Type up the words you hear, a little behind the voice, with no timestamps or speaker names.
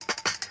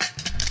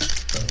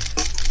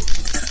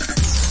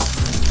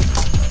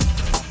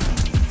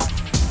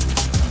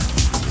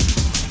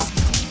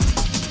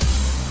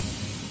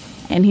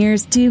And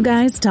here's two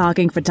guys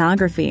talking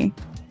photography,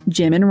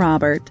 Jim and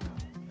Robert.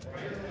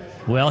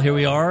 Well, here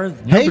we are.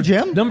 Hey,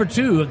 Jim. Number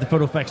 2 of the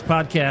PhotoFX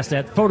podcast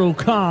at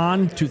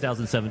PhotoCon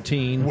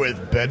 2017.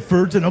 With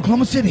Bedford's in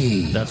Oklahoma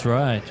City. That's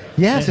right.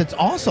 Yes, it's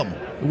awesome.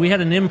 We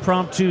had an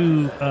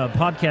impromptu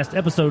podcast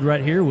episode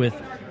right here with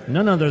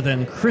none other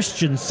than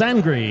Christian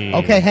Sangri.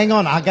 Okay, hang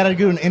on. I got to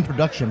do an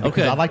introduction because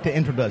Okay. I like to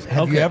introduce.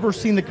 Have you Okay. ever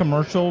seen the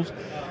commercials,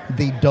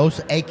 the Dos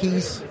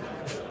Equis?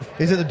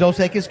 Is it the Dos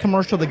Equis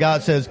commercial? The guy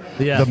that says,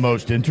 Yeah. the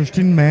most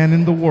interesting man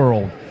in the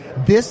world.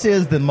 This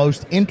is the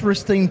most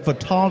interesting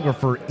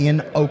photographer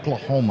in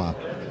Oklahoma.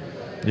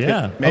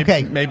 Yeah.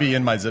 Maybe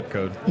in my zip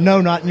code.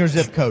 No, not in your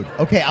zip code.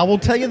 Okay, I will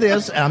tell you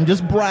this, and I'm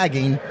just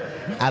bragging.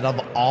 Out of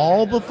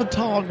all the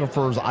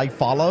photographers I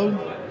follow,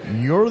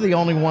 you're the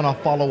only one I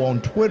follow on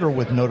Twitter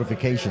with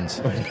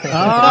notifications.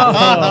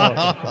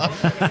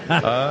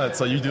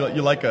 So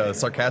you like a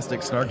sarcastic,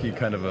 snarky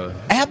kind of a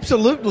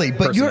Absolutely,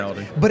 but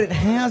personality. it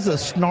has a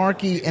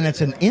snarky and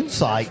it's an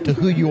insight to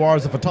who you are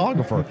as a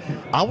photographer.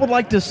 I would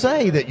like to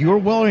say that you're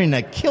wearing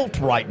a kilt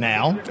right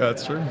now,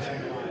 That's true.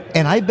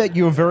 and I bet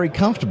you're very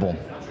comfortable.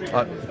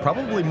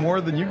 Probably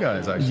more than you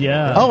guys, actually.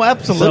 Yeah. Oh,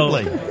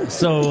 absolutely.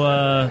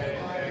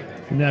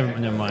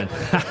 Never mind.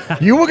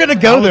 You were going to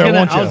go there,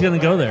 weren't you? I was going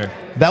to go there.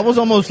 That was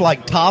almost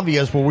like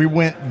Tavia's, where we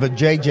went the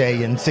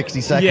JJ in 60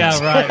 seconds. Yeah,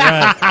 right.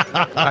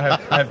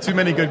 I have too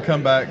many good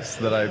comebacks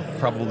that I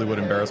probably would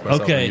embarrass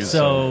myself. Okay, to use,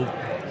 so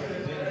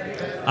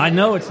I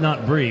know it's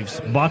not briefs,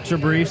 boxer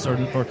briefs or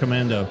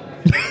commando.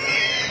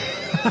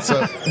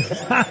 So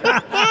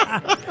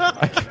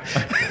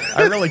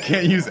I really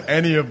can't use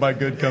any of my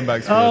good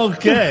comebacks. For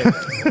Okay.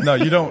 this. No,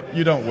 you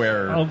don't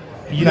wear. Oh,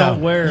 you No.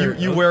 don't wear.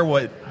 You wear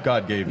what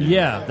God gave you.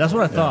 Yeah, that's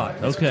what I thought.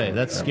 Okay,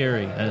 that's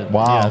scary.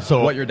 Wow. Yeah.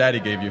 So What your daddy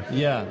gave you.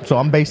 Yeah. So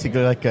I'm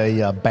basically like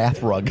a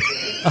bath rug.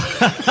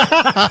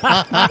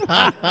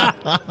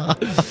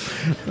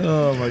 You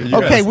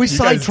Okay, guys- we you guys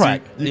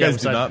sidetracked. do- You Yeah, guys we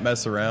do side- not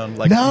mess around.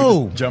 Like No.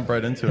 you just jump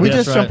right into it. We Yeah,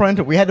 just that's jumped right. right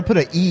into it. We had to put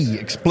an E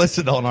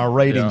explicit on our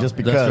rating Yeah. just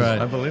That's because. right.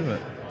 I believe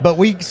it. But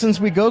since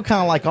we go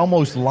kind of like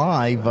almost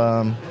live,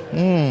 This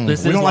we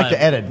is don't like live.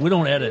 to edit. We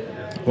don't edit.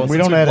 Well, We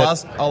since don't we've edit.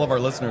 lost all of our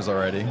listeners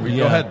already. Go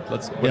Yeah. ahead.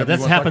 Let's. Yeah, whatever you that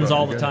wanna talk happens about,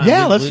 all you the go. time.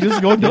 Yeah, let's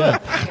just go do Yeah.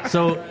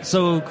 it.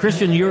 So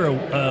Christian, you're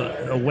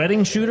a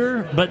wedding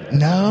shooter, but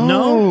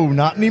No,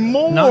 not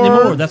anymore. not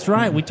anymore. That's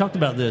right. We talked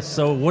about this.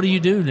 So what do you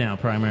do now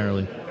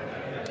primarily?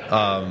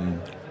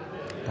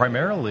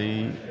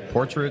 Primarily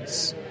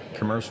portraits,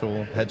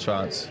 commercial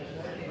headshots,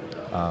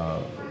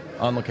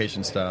 on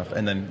location stuff,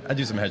 and then I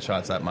do some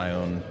headshots at my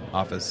own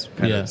office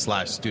kind Yeah.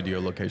 of / studio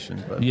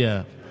location. But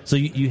Yeah. So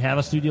you have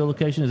a studio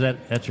location? Is that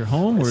at your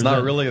home? Or it's is not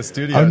that... really a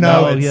studio. Oh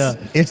no, it's, yeah.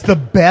 it's the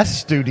best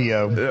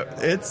studio.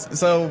 It's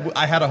so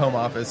I had a home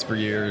office for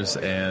years,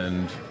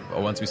 and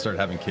once we started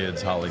having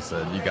kids, Holly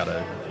said you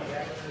gotta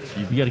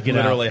get out.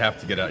 literally have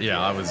to get out. Yeah,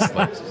 I was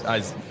like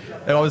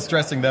I was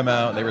stressing them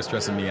out, they were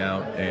stressing me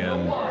out,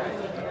 and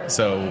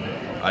so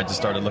I just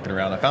started looking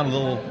around. I found a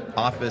little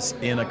office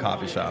in a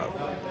coffee shop,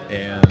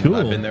 and Cool.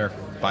 I've been there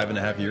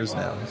 5.5 years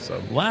now.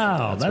 So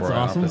Wow, that's where our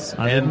awesome. office-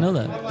 I didn't and know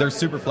that. They're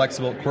super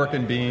flexible. Quirk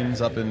and Beans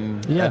up in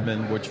Yeah.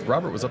 Edmond, which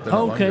Robert was up there. not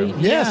long Okay. ago.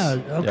 Yeah. Yes.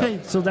 Okay.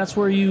 So that's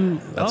where you.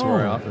 That's oh,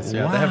 where our office.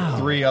 Yeah, wow. they have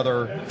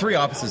three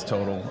offices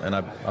total, and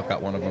I've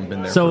got one of them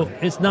been there. So for,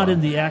 it's not in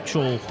the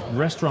actual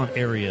restaurant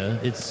area.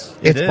 It's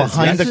It's is,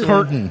 behind yes. the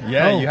curtain.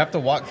 Yeah, Oh. you have to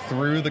walk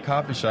through the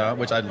coffee shop,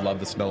 which I love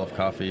the smell of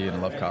coffee and I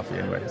love coffee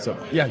anyway. So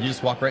yeah, you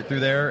just walk right through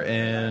there,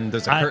 and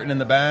there's a curtain in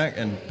the back,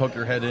 and poke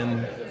your head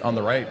in on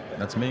the right.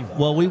 That's me.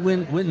 Well, we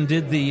went and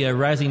did the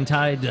Rising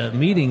Tide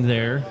meeting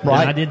there.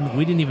 Right. And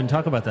we didn't even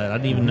talk about that. I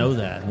didn't even know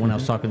that when I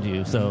was talking to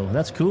you. So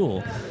that's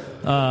cool.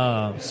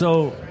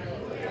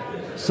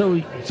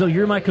 So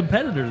you're my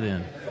competitor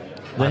then,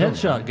 the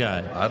headshot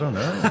guy. I don't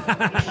know.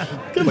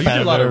 Well, you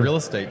do a lot of real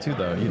estate too,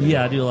 though. You do.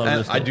 Yeah, I do a lot of And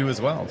real estate. I do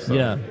as well. So.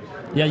 Yeah.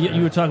 Yeah,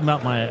 you were talking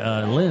about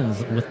my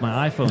lens with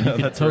my iPhone. You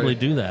could That's totally right.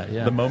 do that.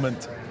 Yeah, The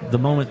moment.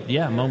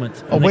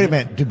 moment. Oh, wait a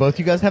minute. Do both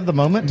you guys have the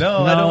moment?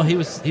 No, I No,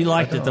 don't. he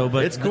liked it though,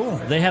 but It's cool.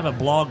 They have a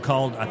blog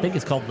called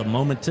The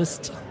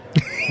Momentist.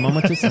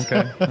 Momentist.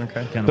 Okay.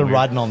 Kind They're of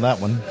riding on that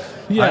one.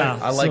 Yeah,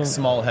 I like so-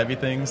 small, heavy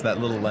things.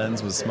 That little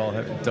lens was small,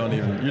 heavy. Don't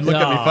even. You look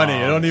at me Oh, funny.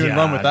 I don't even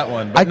run with God. that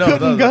one. I But no,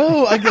 couldn't those-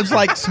 go. I was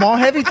like small,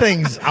 heavy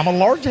things. I'm a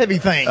large, heavy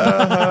thing.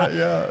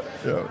 Yeah.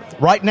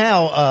 Right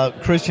now,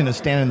 Christian is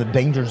standing in the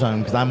danger zone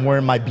because I'm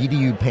wearing my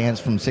BDU pants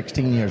from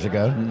 16 years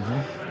ago.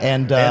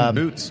 And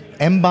boots.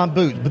 And my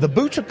boots. But the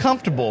boots are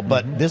comfortable,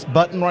 but this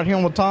button right here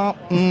on the top,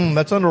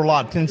 that's under a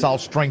lot of tensile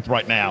strength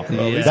right now.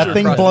 Yeah. That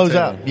thing Across the blows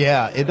table. out.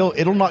 Yeah,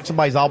 it'll knock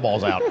somebody's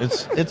eyeballs out.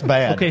 It's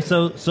bad. Okay,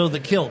 so the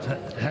kilt.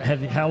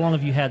 How long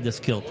have you had this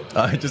kilt?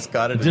 I just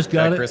got it Just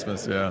got at it?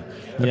 Christmas, yeah.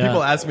 And Yeah.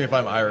 people ask me if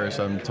I'm Irish.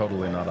 I'm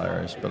totally not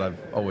Irish, but I've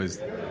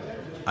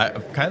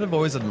kind of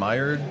always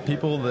admired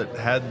people that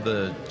had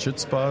the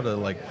chutzpah to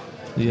like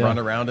Yeah. run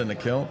around in a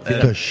kilt. The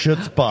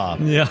chutzpah.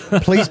 Yeah.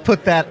 Please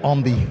put that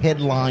on the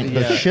headline.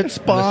 The Yeah.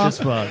 chutzpah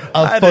The chutzpah.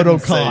 of I didn't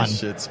PhotoCon.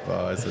 say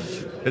chutzpah. I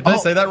said, did I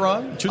say that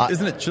wrong?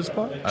 Isn't it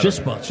chutzpah? I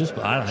don't know.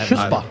 Chutzpah. I don't have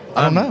Chutzpah.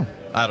 I don't know.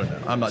 I don't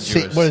know. I'm not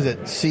Jewish. What is it?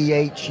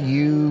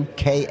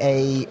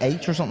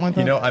 CHUKAH or something like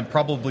that? You know, I'm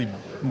probably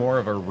more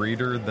of a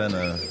reader than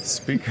a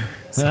speaker.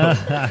 So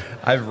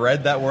I've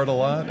read that word a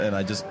lot, and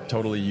I just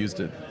totally used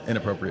it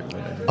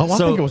inappropriately. I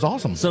think it was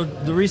awesome. So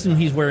the reason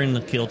he's wearing the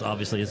kilt,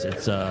 obviously, is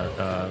it's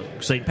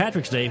St.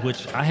 Patrick's Day,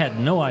 which I had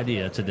no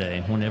idea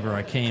today. Whenever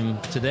I came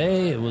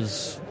today, it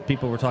was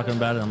people were talking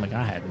about it. I'm like,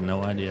 I had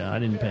no idea. I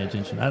didn't pay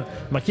attention.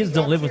 My kids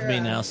don't live with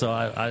me now, so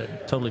I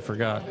totally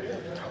forgot.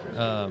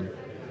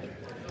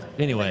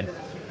 Anyway.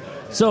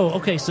 So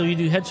you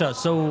do headshots.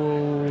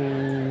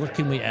 So what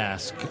can we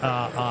ask?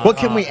 What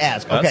can we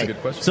ask? Okay. That's a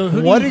good question. So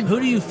who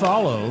do you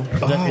follow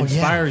that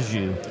inspires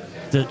you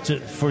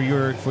for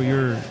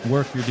your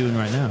work you're doing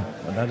right now?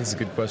 Well, that is a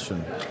good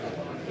question.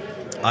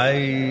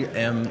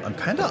 I'm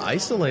kind of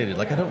isolated.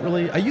 Like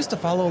I used to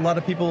follow a lot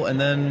of people,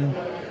 and then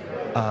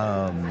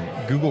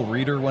Google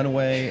Reader went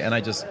away, and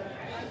I just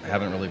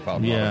haven't really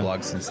followed a lot of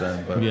blogs since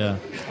then. But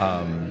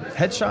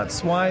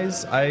headshots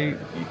wise,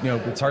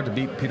 it's hard to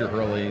beat Peter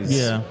Hurley's.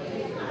 Yeah.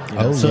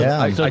 So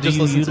I do just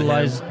you listen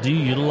to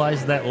him.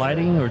 utilize that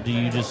lighting, or do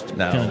you just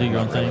kind of do your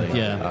own not thing? really.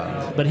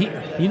 Yeah.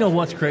 But you know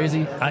what's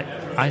crazy?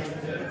 I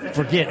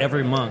forget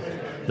every month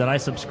that I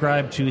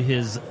subscribe to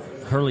his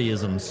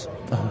Hurleyisms.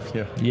 Oh,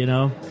 yeah. You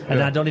know, and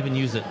Yeah. I don't even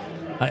use it.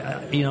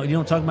 You know what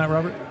I'm talking about,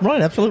 Robert?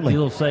 Right, absolutely. The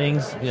little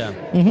sayings. Yeah.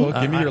 Well,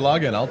 give me your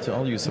login.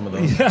 I'll use some of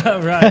those.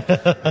 Yeah, right.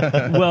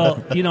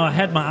 Well, I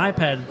had my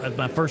iPad at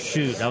my first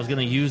shoot. I was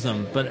going to use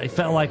them, but it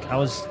felt like I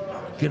was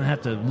going to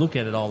have to look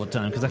at it all the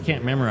time because I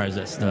can't memorize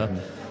that stuff.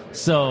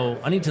 So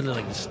I need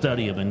to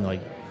study them and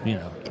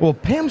Well,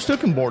 Pam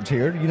Stuckenbort's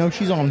here.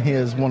 She's on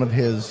one of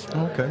his.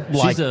 Okay.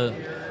 she's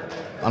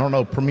I don't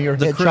know, premier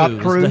the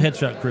headshot crew. The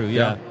headshot crew,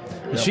 yeah.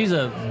 Yeah. She's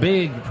a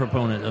big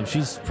proponent of.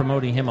 She's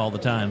promoting him all the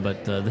time,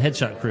 but the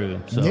headshot crew.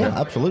 So Yeah,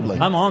 absolutely.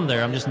 I'm on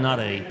there. I'm just not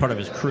a part of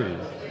his crew.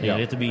 Yeah.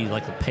 You have to be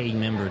like a paid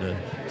member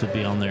to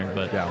be on there.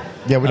 But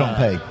Yeah, we don't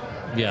pay.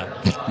 yeah.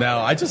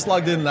 Now, I just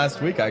logged in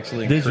last week,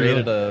 actually, and Did you?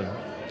 created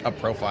a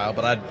profile,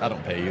 but I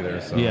don't pay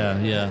either. So.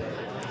 Yeah.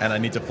 And I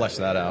need to flesh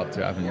that out,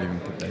 too. I haven't even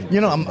put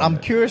that. I'm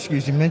curious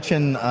because you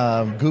mentioned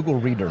Google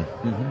Reader.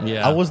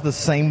 Yeah. I was the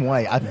same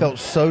way. I felt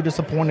so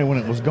disappointed when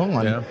it was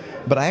gone. Yeah.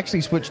 But I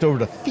actually switched over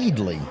to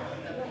Feedly,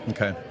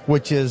 Okay.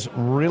 which is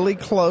really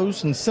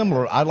close and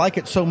similar. I like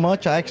it so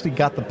much, I actually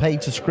got the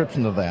paid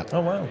subscription to that.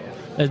 Oh, wow.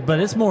 But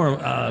it's more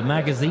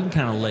magazine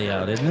kind of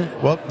layout, isn't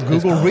it? Well,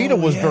 Google Reader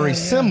was very yeah.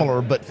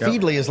 similar, but Yep.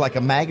 Feedly is like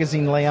a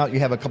magazine layout. You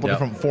have a couple Yep.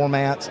 different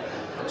formats.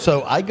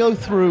 So I go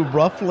through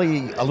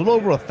roughly a little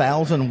over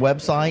 1,000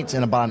 websites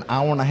in about an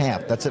hour and a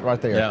half. That's it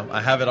right there. Yeah, I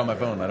have it on my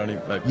phone. I don't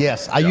even.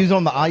 Yes, I use it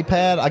on the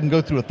iPad. I can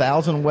go through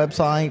 1,000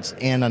 websites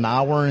in an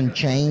hour and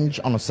change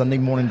on a Sunday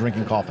morning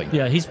drinking coffee.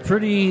 Yeah, he's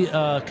pretty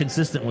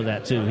consistent with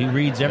that too. He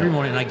reads every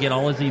morning, and I get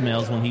all his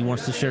emails when he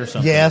wants to share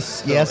something.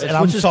 Yes, So and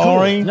I'm which is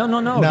sorry. cool.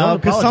 No, No,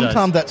 don't because apologize.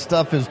 sometimes that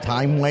stuff is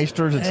time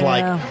wasters. It's Yeah.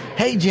 like,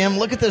 hey, Jim,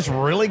 look at this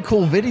really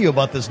cool video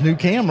about this new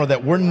camera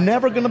that we're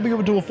never going to be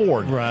able to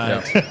afford.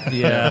 Right.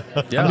 Yeah.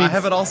 Yeah, I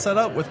have it all set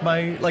up with my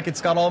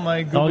it's got all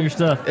my Google, All your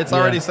stuff. It's Yeah.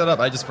 already set up.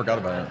 I just forgot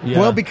about it. Yeah.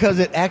 Well, because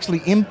it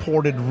actually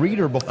imported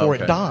Reader before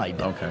Okay. it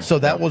died. Okay. So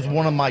that was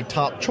one of my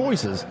top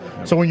choices.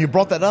 So when you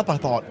brought that up, I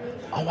thought,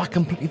 oh, I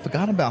completely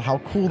forgot about how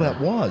cool that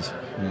was.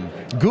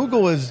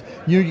 Google is,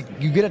 you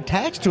get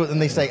attached to it and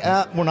they say,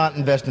 we're not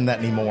investing in that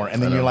anymore.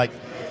 And then I you're know. like,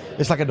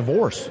 it's like a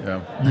divorce.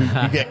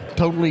 Yeah, You get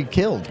totally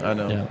killed. I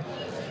know. Yeah.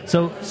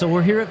 So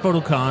we're here at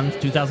PhotoCon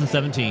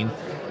 2017.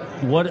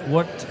 What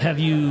have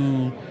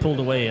you pulled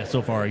away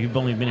so far? You've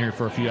only been here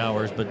for a few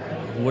hours, but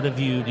what have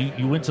you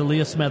went to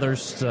Leah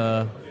Smethers'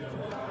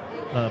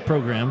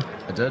 program.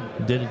 I did.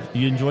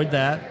 You enjoyed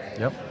that?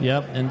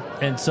 Yep.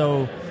 And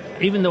so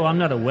even though I'm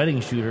not a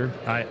wedding shooter,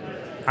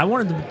 I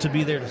wanted to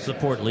be there to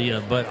support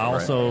Leah, but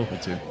also Right. Me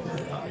too.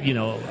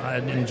 I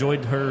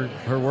enjoyed her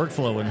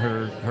workflow and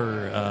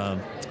her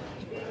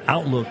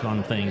outlook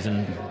on things,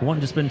 and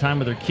wanting to spend time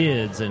with her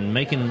kids and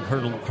making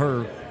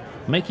her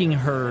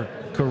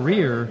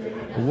career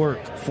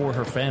work for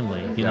her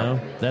family. You know,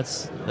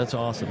 that's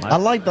awesome. I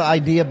like the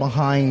idea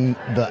behind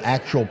the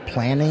actual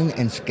planning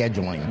and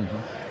scheduling.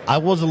 I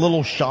was a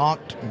little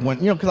shocked when,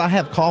 because I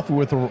have coffee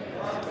with her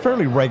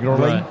fairly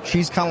regularly. Right.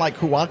 She's kind of like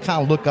who I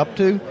kind of look up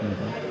to,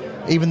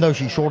 even though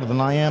she's shorter than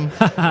I am.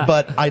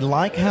 But I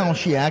like how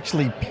she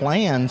actually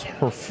plans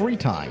her free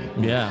time.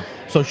 Yeah.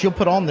 So she'll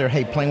put on there,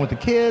 hey, playing with the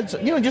kids,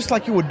 just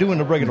like you would do in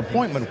a regular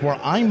appointment, where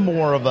I'm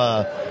more of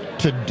a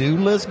to-do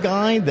list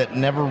guy that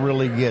never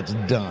really gets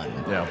done.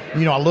 Yeah.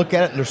 I look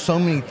at it and there's so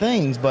many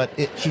things, but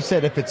she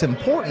said if it's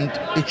important,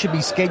 it should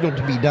be scheduled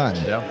to be done.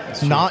 Yeah, that's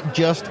true. Not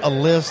just a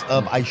list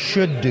of I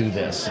should do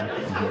this.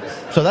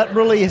 So that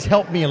really has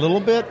helped me a little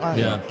bit.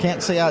 I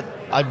can't say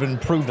I've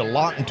improved a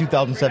lot in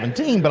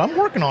 2017, but I'm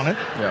working on it.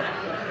 Yep.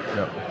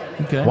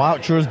 Okay. Wow,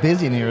 it sure is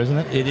busy in here, isn't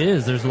it? It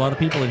is. There's a lot of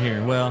people in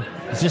here. Well,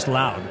 it's just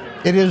loud.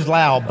 It is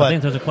loud, I but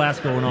think there's a class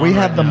going on. we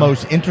have right the now.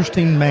 most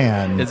interesting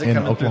man Is it in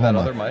coming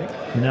Oklahoma. through that other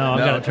mic? No, I've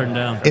No. got it turned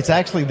down. It's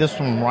actually this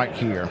one right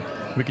here.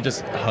 We could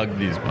just hug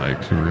these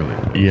mics,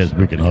 really. Yes,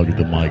 we can hug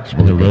the mics.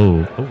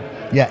 Hello. Oh,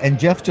 Yeah, and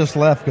Jeff just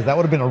left because that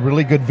would have been a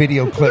really good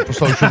video clip for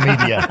social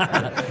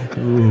media.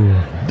 Ooh,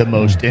 the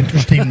most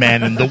interesting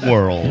man in the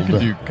world. You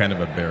could do kind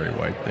of a Barry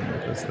White thing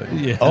with this thing.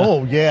 Yeah.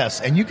 Oh,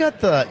 yes. And you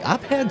got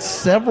I've had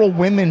several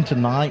women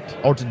tonight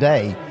or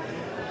today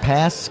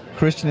pass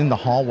Christian in the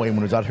hallway when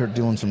he was out here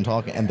doing some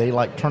talking, and they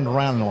like turned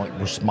around and like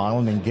were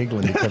smiling and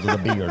giggling because of the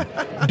beard.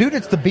 Dude,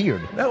 it's the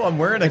beard. No, I'm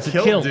wearing a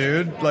kilt,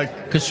 dude.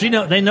 Like, because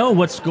they know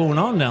what's going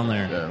on down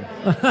there.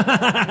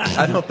 Yeah.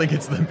 I don't think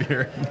it's the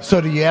beard.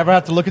 So do you ever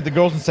have to look at the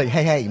girls and say,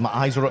 hey, my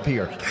eyes are up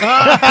here?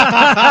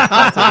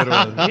 That's a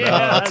good one.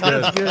 Yeah,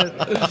 that's good.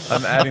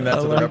 I'm adding that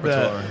to the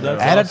repertoire.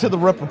 Add it to the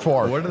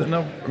repertoire. What are the,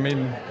 no, I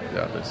mean,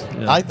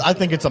 yeah. I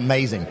think it's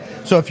amazing.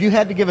 So if you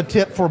had to give a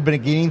tip for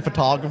beginning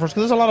photographers,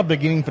 because there's a lot of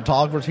beginning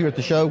photographers here at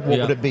the show, what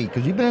would it be?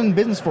 Because you've been in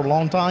business for a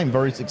long time,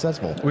 very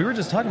successful. We were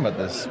just talking about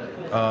this.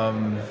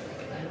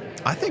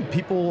 I think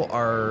people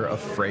are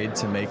afraid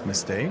to make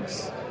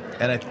mistakes,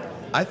 and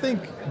I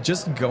think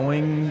just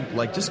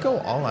go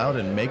all out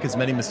and make as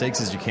many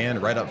mistakes as you can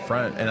right up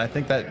front, and I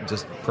think that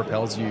just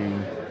propels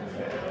you.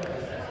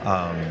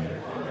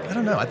 I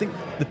don't know. I think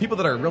the people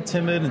that are real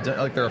timid and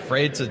they're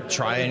afraid to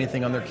try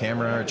anything on their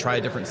camera or try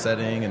a different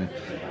setting, and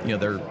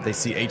they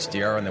see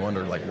HDR and they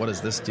wonder what does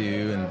this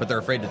do? But they're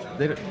afraid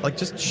to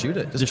just shoot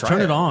it, just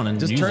turn it on and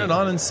just turn it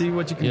on and see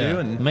what you can do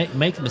and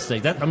make the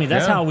mistake.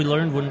 That's how we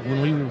learned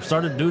when we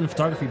started doing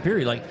photography.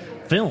 Period, like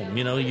film.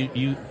 It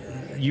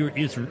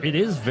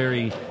is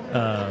very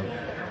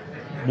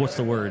what's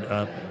the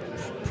word?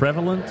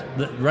 Prevalent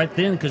right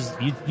then, because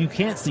you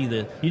can't see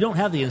you don't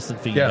have the instant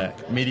feedback.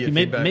 Immediate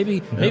feedback. Maybe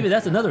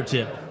that's another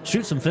tip.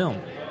 Shoot some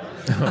film.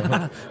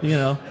 Because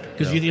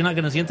you're not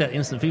going to get that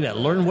instant feedback.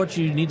 Learn what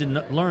you need to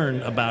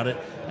learn about it,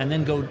 and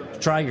then go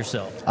try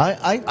yourself.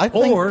 I think,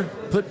 or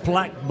put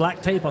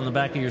black tape on the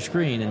back of your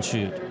screen and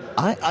shoot.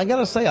 I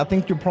gotta say, I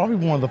think you're probably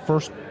one of the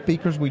first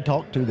speakers we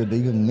talked to that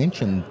even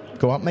mentioned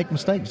go out and make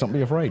mistakes. Don't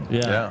be afraid.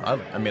 Yeah.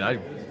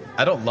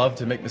 I don't love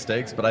to make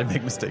mistakes, but I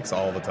make mistakes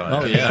all the time.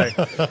 Oh, yeah.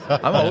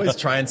 I'm always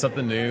trying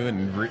something new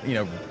and,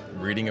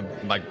 reading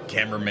my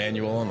camera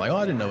manual and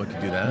I didn't know it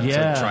could do that.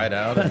 Yeah. So try it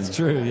out. That's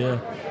true, yeah.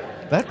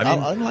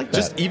 I like that.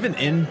 Just even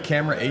in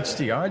camera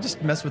HDR, I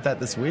just messed with that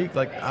this week.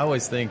 I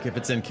always think if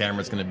it's in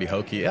camera, it's going to be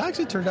hokey. It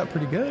actually turned out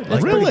pretty good.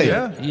 Really?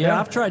 Yeah,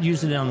 I've tried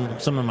using it on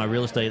some of my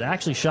real estate. I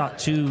actually shot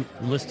 2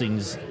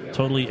 listings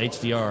totally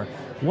HDR.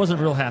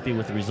 Wasn't real happy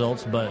with the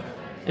results, but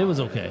it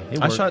was okay.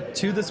 I shot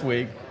 2 this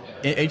week.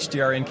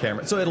 HDR in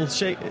camera, so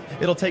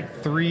it'll take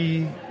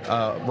 3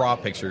 raw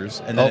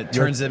pictures, and then it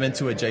turns them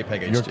into a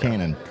JPEG HDR. You're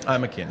Canon.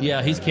 I'm a Canon.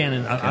 Yeah, he's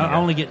Canon. I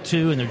only get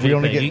 2, and they're JPEG. We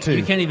only get 2.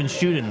 You can't even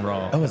shoot in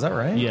raw. Oh, is that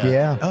right?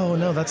 Yeah. Oh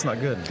no, that's not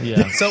good.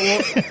 Yeah.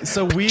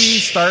 So we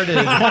started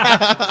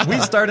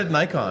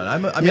Nikon.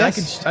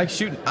 I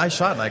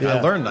shot Nikon. Yeah.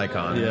 I learned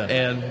Nikon, Yeah.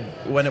 and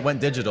when it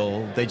went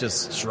digital, they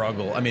just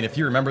struggle. If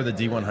you remember the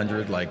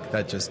D100,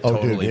 that just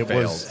totally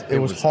failed. It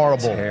was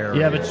horrible.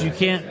 Terrible. Yeah, but you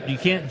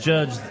can't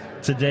judge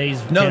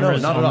today's No,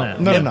 cameras not on at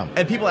all. that. No.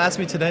 And people ask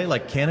me today,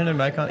 Canon and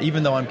Nikon,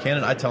 even though I'm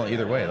Canon, I tell them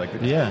either way.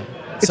 Yeah.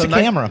 It's a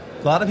camera.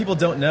 A lot of people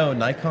don't know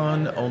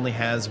Nikon only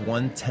has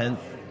 1/10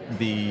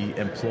 the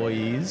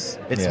employees.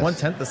 It's Yes.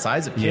 1/10 the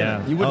size of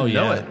Canon. Yeah. You wouldn't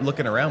know yeah. it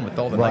looking around with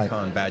all the Right.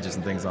 Nikon badges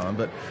and things on.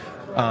 But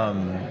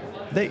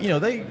they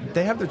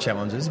have their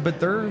challenges, but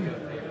they're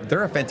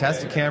a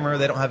fantastic camera.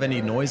 They don't have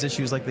any noise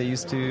issues like they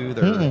used to.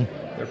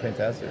 They're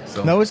fantastic.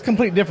 So. No, it's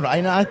completely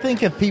different. I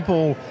think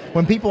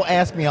when people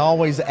ask me, I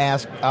always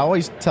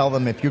tell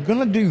them, if you're going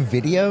to do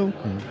video,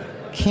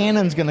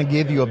 Canon's going to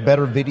give you a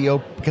better video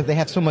because they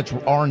have so much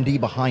R&D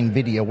behind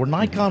video, where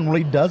Nikon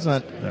really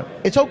doesn't. Yep.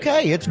 It's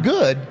okay, it's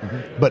good,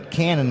 but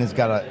Canon has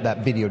got that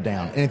video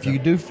down. And if you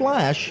do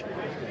flash,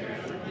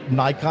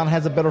 Nikon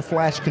has a better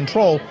flash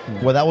control.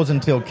 Well, that was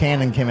until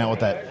Canon came out with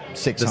that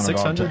 $600. The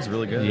 600 is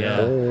really good. Yeah.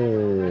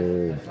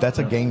 Oh, that's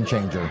a game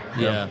changer.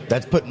 Yeah.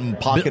 That's putting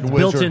Pocket Wizard.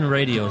 Built-in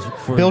radios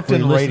for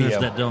Built-in listeners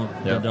radio. that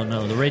don't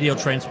know the radio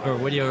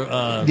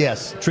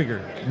Yes.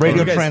 trigger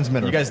Radio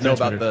transmitter. You guys know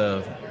about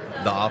the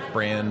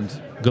off-brand?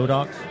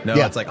 Godox. No,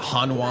 Yeah. it's like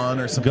Hanwhan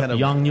or some kind of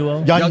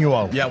Yangnuo.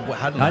 Yangnuo. Yeah,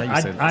 how do you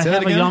say that? I Say that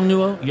have a again?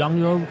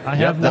 Yangnuo. I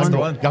have that's one. the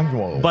one.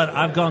 Yangnuo. But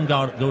I've gone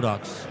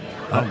Godox.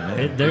 Oh,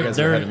 man. You guys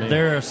are ahead of me.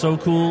 They're so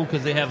cool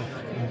because they have,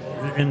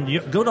 and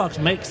Godox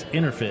makes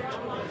Interfit.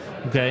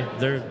 Okay,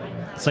 they're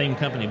same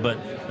company, but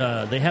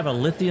they have a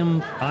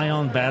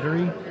lithium-ion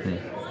battery,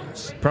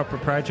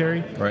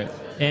 proprietary, Right.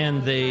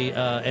 and they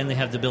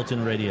have the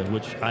built-in radio,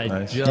 which I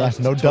Nice. just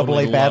no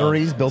totally AA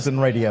batteries, built-in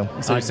radio.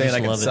 So I you're saying just I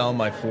can love it. sell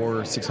my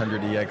 4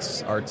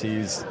 600EX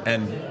RTs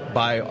and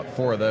buy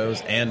 4 of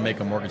those and make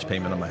a mortgage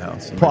payment on my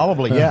house?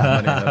 Probably,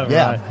 yeah.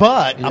 Yeah, Right.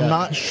 but Yeah. I'm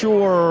not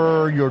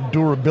sure your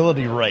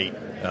durability rate.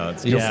 No,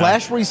 it's Your Yeah.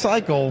 flash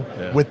recycle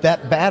Yeah. with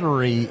that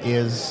battery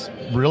is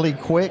really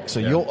quick, so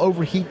Yeah. you'll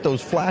overheat those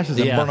flashes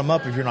and Yeah. burn them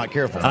up if you're not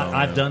careful.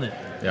 I've done it.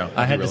 Yeah.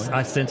 I had Really?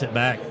 I sent it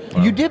back.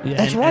 You did?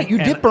 That's right. You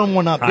did burn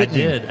one up, didn't I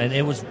you? did, and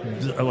I was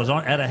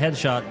at a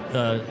headshot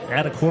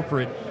at a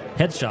corporate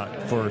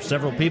headshot for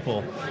several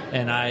people,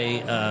 and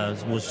I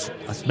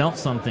smelt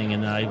something,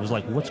 and I was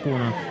like, "What's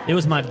going on?" It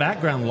was my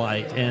background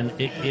light, and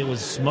it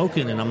was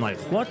smoking, and I'm like,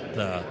 "What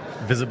the?"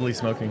 Visibly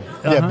smoking.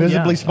 Yeah,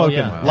 visibly smoking.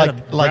 Oh, yeah. Like a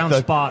brown the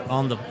spot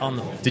on the.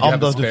 Did you have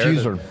the a spare?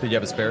 diffuser. Did you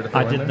have a spare to throw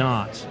I in did there?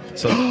 not.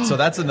 So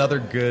that's another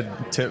good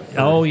tip. For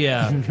Oh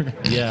yeah,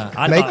 yeah.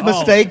 I Make thought,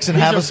 mistakes and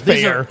these have are- a spare.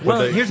 these are- Well,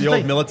 the here's the old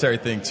thing. military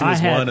thing: two I is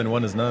had- one and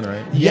one is none,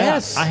 right?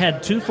 Yes. I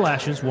had 2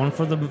 flashes, one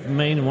for the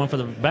main and one for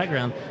the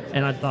background,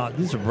 and I thought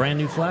these are brand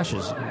new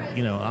flashes.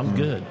 I'm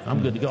good.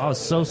 I'm good to go. I was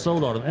so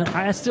sold on them, and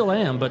I still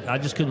am, but I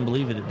just couldn't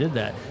believe it did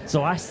that.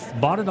 So I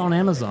bought it on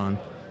Amazon,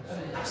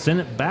 sent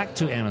it back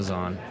to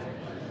Amazon,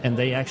 and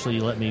they actually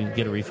let me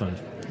get a refund.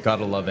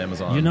 Gotta love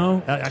Amazon.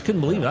 I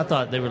couldn't believe it. I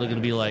thought they were going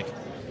to be like,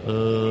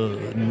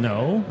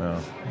 no.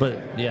 But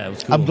yeah, it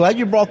was cool. I'm glad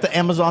you brought the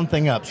Amazon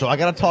thing up. So I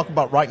got to talk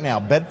about right now.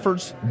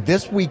 Bedford's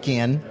this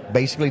weekend,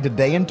 basically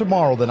today and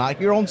tomorrow, the night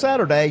here on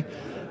Saturday,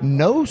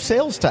 no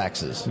sales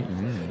taxes.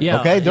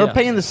 Yeah, Okay, they're yeah.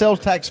 paying the sales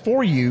tax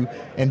for you.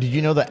 And did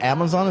you know that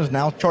Amazon is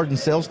now charging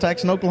sales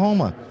tax in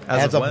Oklahoma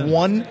As of when?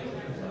 1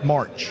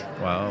 March?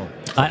 Wow.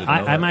 Didn't know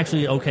I'm that.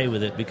 actually okay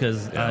with it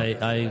because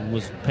I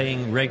was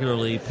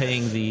regularly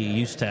paying the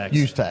use tax.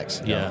 Use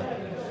tax. Yeah.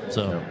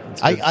 So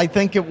I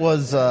think it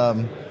was.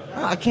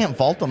 I can't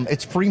fault them.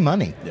 It's free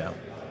money. Yeah.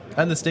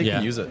 And the state Yeah.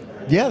 can use it.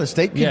 Yeah, the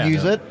state can Yeah.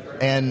 use it,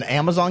 and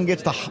Amazon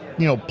gets to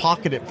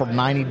pocket it for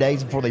 90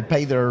 days before they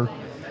pay their.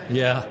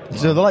 yeah.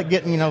 So they're like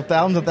getting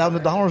thousands and thousands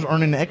of dollars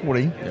earning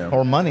equity Yeah.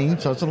 or money.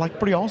 So it's like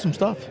pretty awesome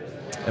stuff.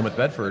 And with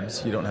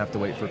Bedfords, you don't have to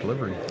wait for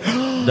delivery.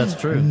 That's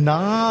true.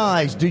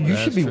 Nice, dude. You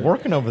That's should be true.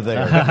 working over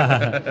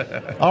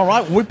there. All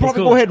right, we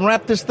probably cool. go ahead and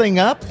wrap this thing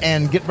up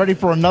and get ready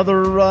for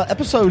another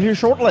episode here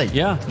shortly.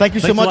 Yeah. Thank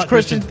you so Thanks a much, lot,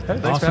 Christian. Hey,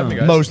 thanks for Awesome. having me,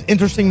 guys. Most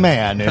interesting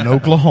man in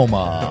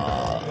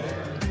Oklahoma.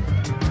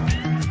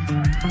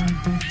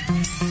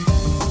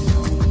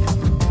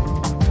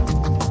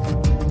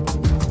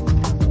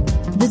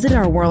 Visit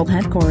our world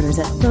headquarters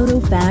at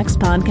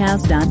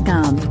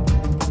photofaxpodcast.com.